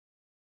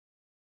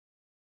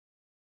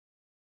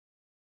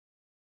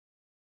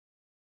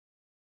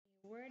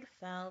Word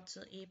file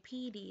to a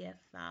PDF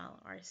file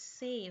or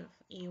save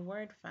a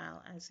Word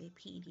file as a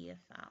PDF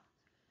file.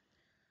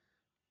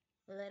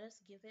 Let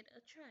us give it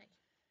a try.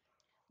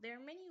 There are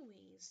many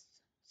ways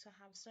to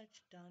have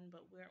such done,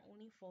 but we're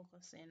only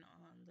focusing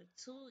on the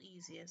two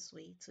easiest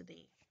way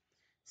today.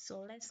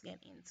 So let's get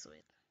into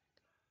it.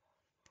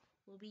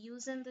 We'll be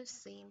using the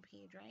same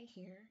page right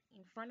here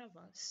in front of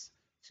us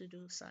to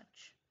do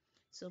such.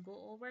 So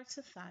go over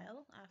to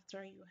File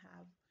after you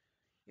have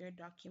your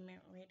document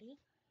ready.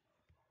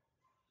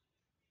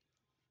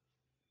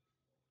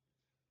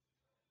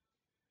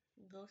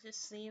 Go to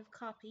Save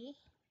Copy.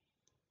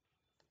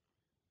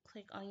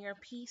 Click on your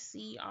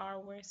PC or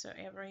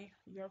wherever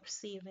you're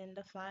saving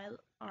the file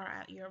or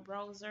at your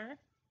browser.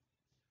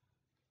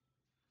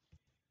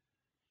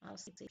 I'll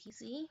say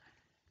PC.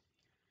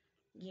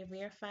 Give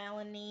your file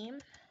a name.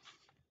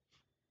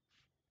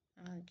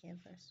 I'll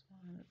give this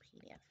one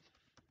PDF.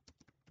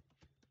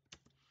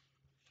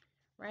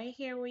 Right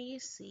here where you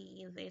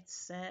see it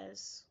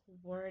says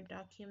Word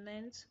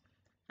document,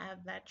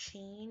 have that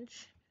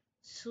change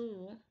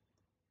to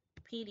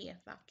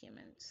PDF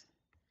document.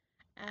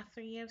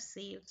 After you have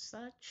saved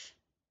such,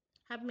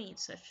 have made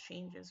such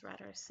changes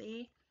rather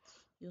say,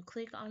 you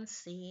click on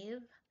save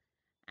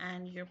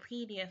and your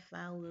PDF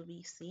file will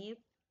be saved.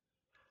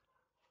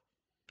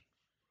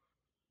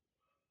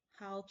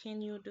 How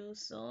can you do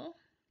so?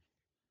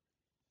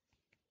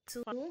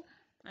 To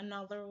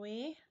another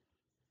way,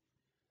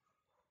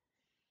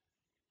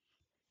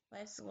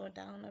 let's go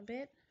down a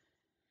bit.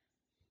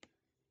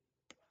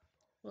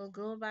 We'll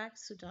go back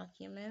to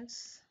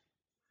documents.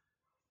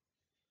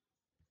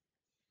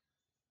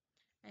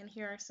 And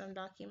here are some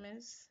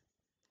documents.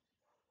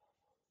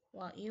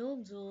 What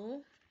you'll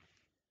do,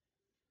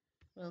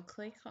 we'll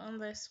click on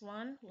this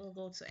one. We'll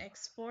go to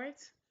export.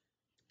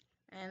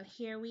 And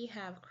here we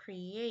have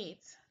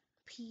create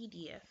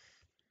PDF.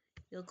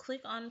 You'll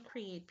click on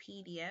create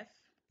PDF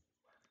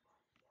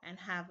and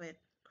have it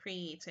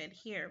created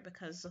here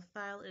because the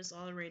file is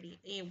already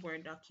a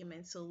Word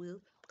document. So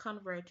we'll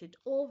convert it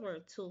over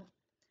to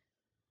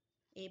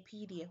a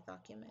PDF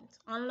document.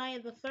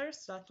 Unlike the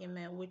first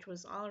document, which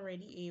was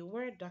already a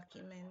Word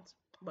document,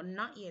 but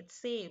not yet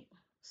saved,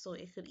 so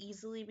it could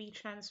easily be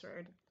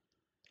transferred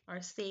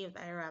or saved,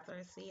 I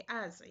rather say,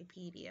 as a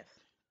PDF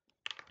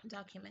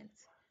document.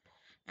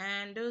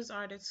 And those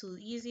are the two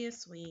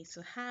easiest ways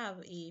to have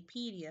a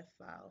PDF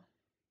file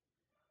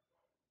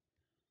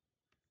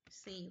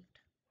saved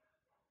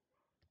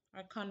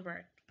or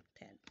converted.